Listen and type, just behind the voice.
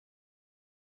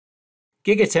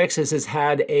Giga Texas has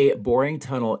had a boring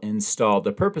tunnel installed,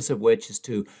 the purpose of which is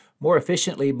to more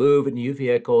efficiently move new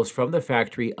vehicles from the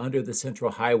factory under the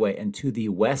central highway and to the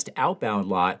west outbound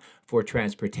lot for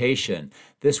transportation.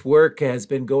 This work has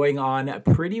been going on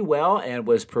pretty well and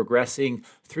was progressing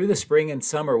through the spring and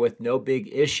summer with no big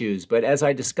issues. But as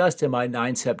I discussed in my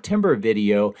 9 September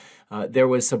video, there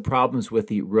was some problems with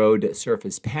the road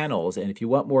surface panels. And if you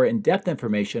want more in-depth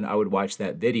information, I would watch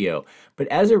that video. But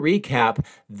as a recap,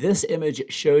 this image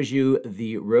shows you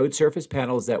the road surface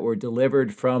panels that were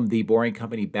delivered from the Boring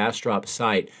Company Bastrop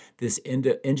site. This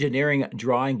engineering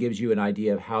drawing gives you an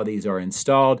idea of how these are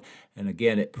installed. And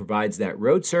again, it provides that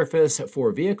road surface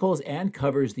for vehicles and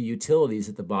covers the utilities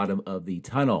at the bottom of the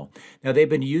tunnel. Now, they've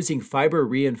been using fiber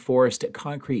reinforced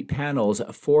concrete panels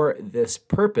for this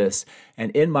purpose.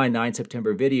 And in my 9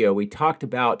 September video, we talked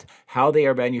about how they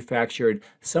are manufactured,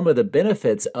 some of the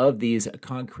benefits of these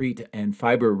concrete and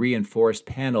fiber reinforced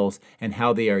panels, and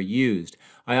how they are used.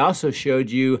 I also showed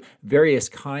you various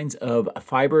kinds of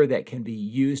fiber that can be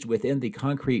used within the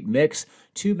concrete mix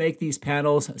to make these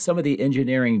panels, some of the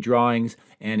engineering drawings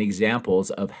and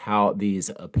examples of how these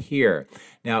appear.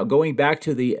 Now, going back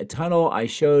to the tunnel, I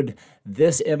showed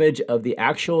this image of the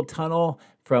actual tunnel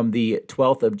from the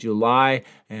 12th of July,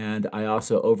 and I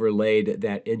also overlaid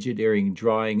that engineering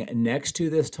drawing next to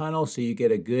this tunnel so you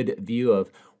get a good view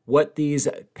of what these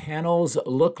panels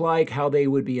look like, how they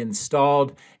would be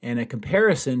installed, and a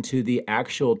comparison to the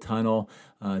actual tunnel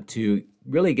to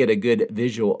really get a good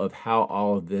visual of how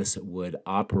all of this would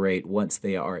operate once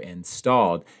they are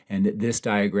installed. And this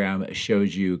diagram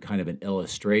shows you kind of an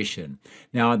illustration.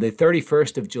 Now, on the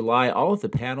 31st of July, all of the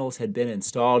panels had been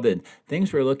installed and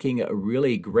things were looking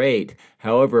really great.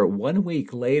 However, 1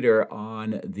 week later,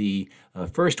 on the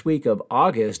first week of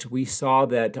August, we saw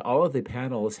that all of the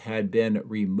panels had been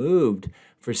removed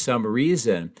for some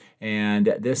reason.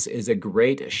 And this is a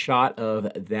great shot of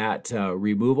that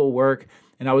removal work.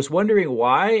 And I was wondering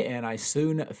why, and I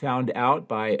soon found out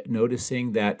by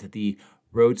noticing that the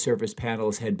road surface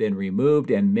panels had been removed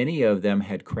and many of them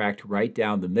had cracked right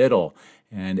down the middle.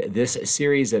 And this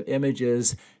series of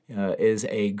images is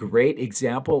a great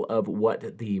example of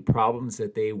what the problems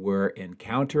that they were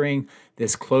encountering.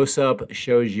 This close-up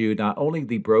shows you not only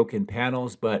the broken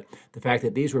panels, but the fact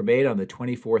that these were made on the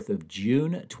 24th of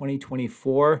June,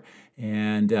 2024,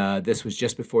 and this was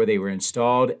just before they were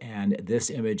installed. And this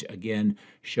image, again,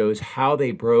 shows how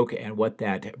they broke and what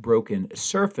that broken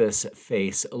surface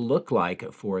face looked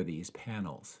like for these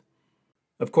panels.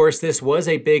 Of course, this was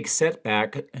a big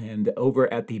setback, and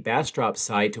over at the Bastrop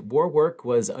site, more work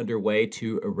was underway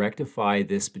to rectify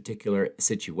this particular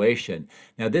situation.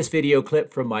 Now, this video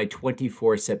clip from my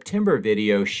 24 September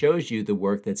video shows you the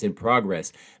work that's in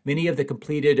progress. Many of the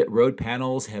completed road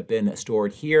panels have been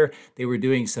stored here. They were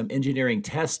doing some engineering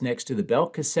tests next to the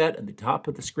belt cassette at the top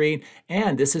of the screen,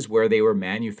 and this is where they were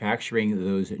manufacturing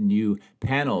those new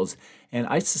panels. And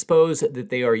I suppose that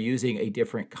they are using a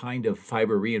different kind of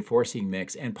fiber reinforcing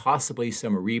mix and possibly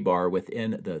some rebar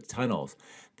within the tunnels.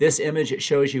 This image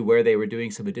shows you where they were doing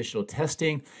some additional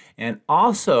testing, and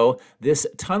also this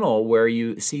tunnel where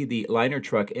you see the liner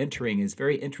truck entering is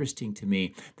very interesting to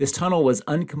me. This tunnel was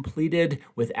uncompleted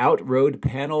without road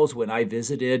panels when I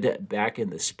visited back in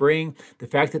the spring. The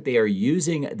fact that they are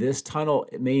using this tunnel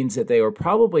means that they are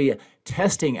probably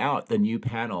testing out the new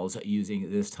panels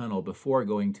using this tunnel before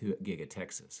going to Giga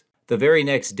Texas. The very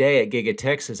next day at Giga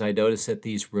Texas, I noticed that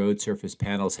these road surface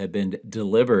panels had been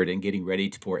delivered and getting ready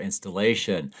for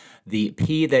installation. The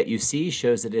P that you see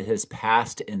shows that it has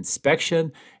passed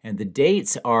inspection, and the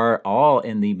dates are all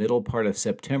in the middle part of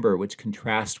September, which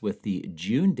contrasts with the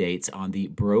June dates on the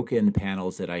broken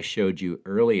panels that I showed you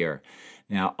earlier.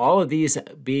 Now, all of these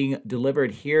being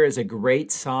delivered here is a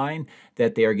great sign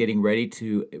that they are getting ready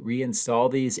to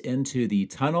reinstall these into the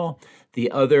tunnel.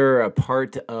 The other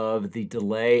part of the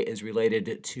delay is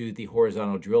related to the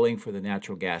horizontal drilling for the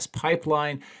natural gas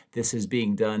pipeline. This is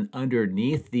being done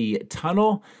underneath the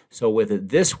tunnel. So with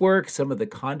this work, some of the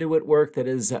conduit work that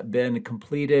has been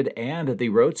completed, and the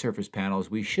road surface panels,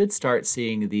 we should start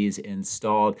seeing these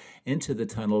installed into the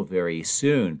tunnel very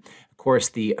soon. Of course,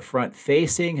 the front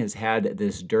facing has had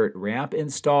this dirt ramp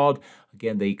installed.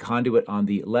 Again, the conduit on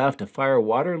the left, a fire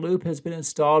water loop has been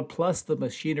installed, plus the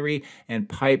machinery and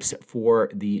pipes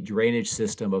for the drainage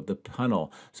system of the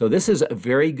tunnel. So this is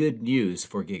very good news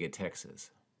for Giga Texas.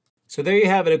 So there you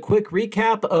have it, a quick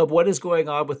recap of what is going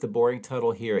on with the boring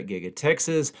tunnel here at Giga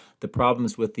Texas, the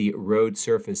problems with the road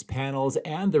surface panels,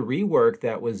 and the rework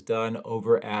that was done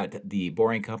over at the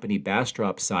Boring Company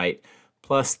Bastrop site.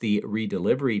 plus the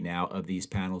redelivery now of these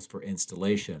panels for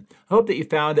installation. I hope that you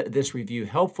found this review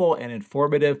helpful and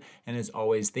informative, and as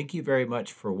always, thank you very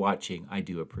much for watching. I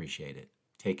do appreciate it.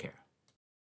 Take care.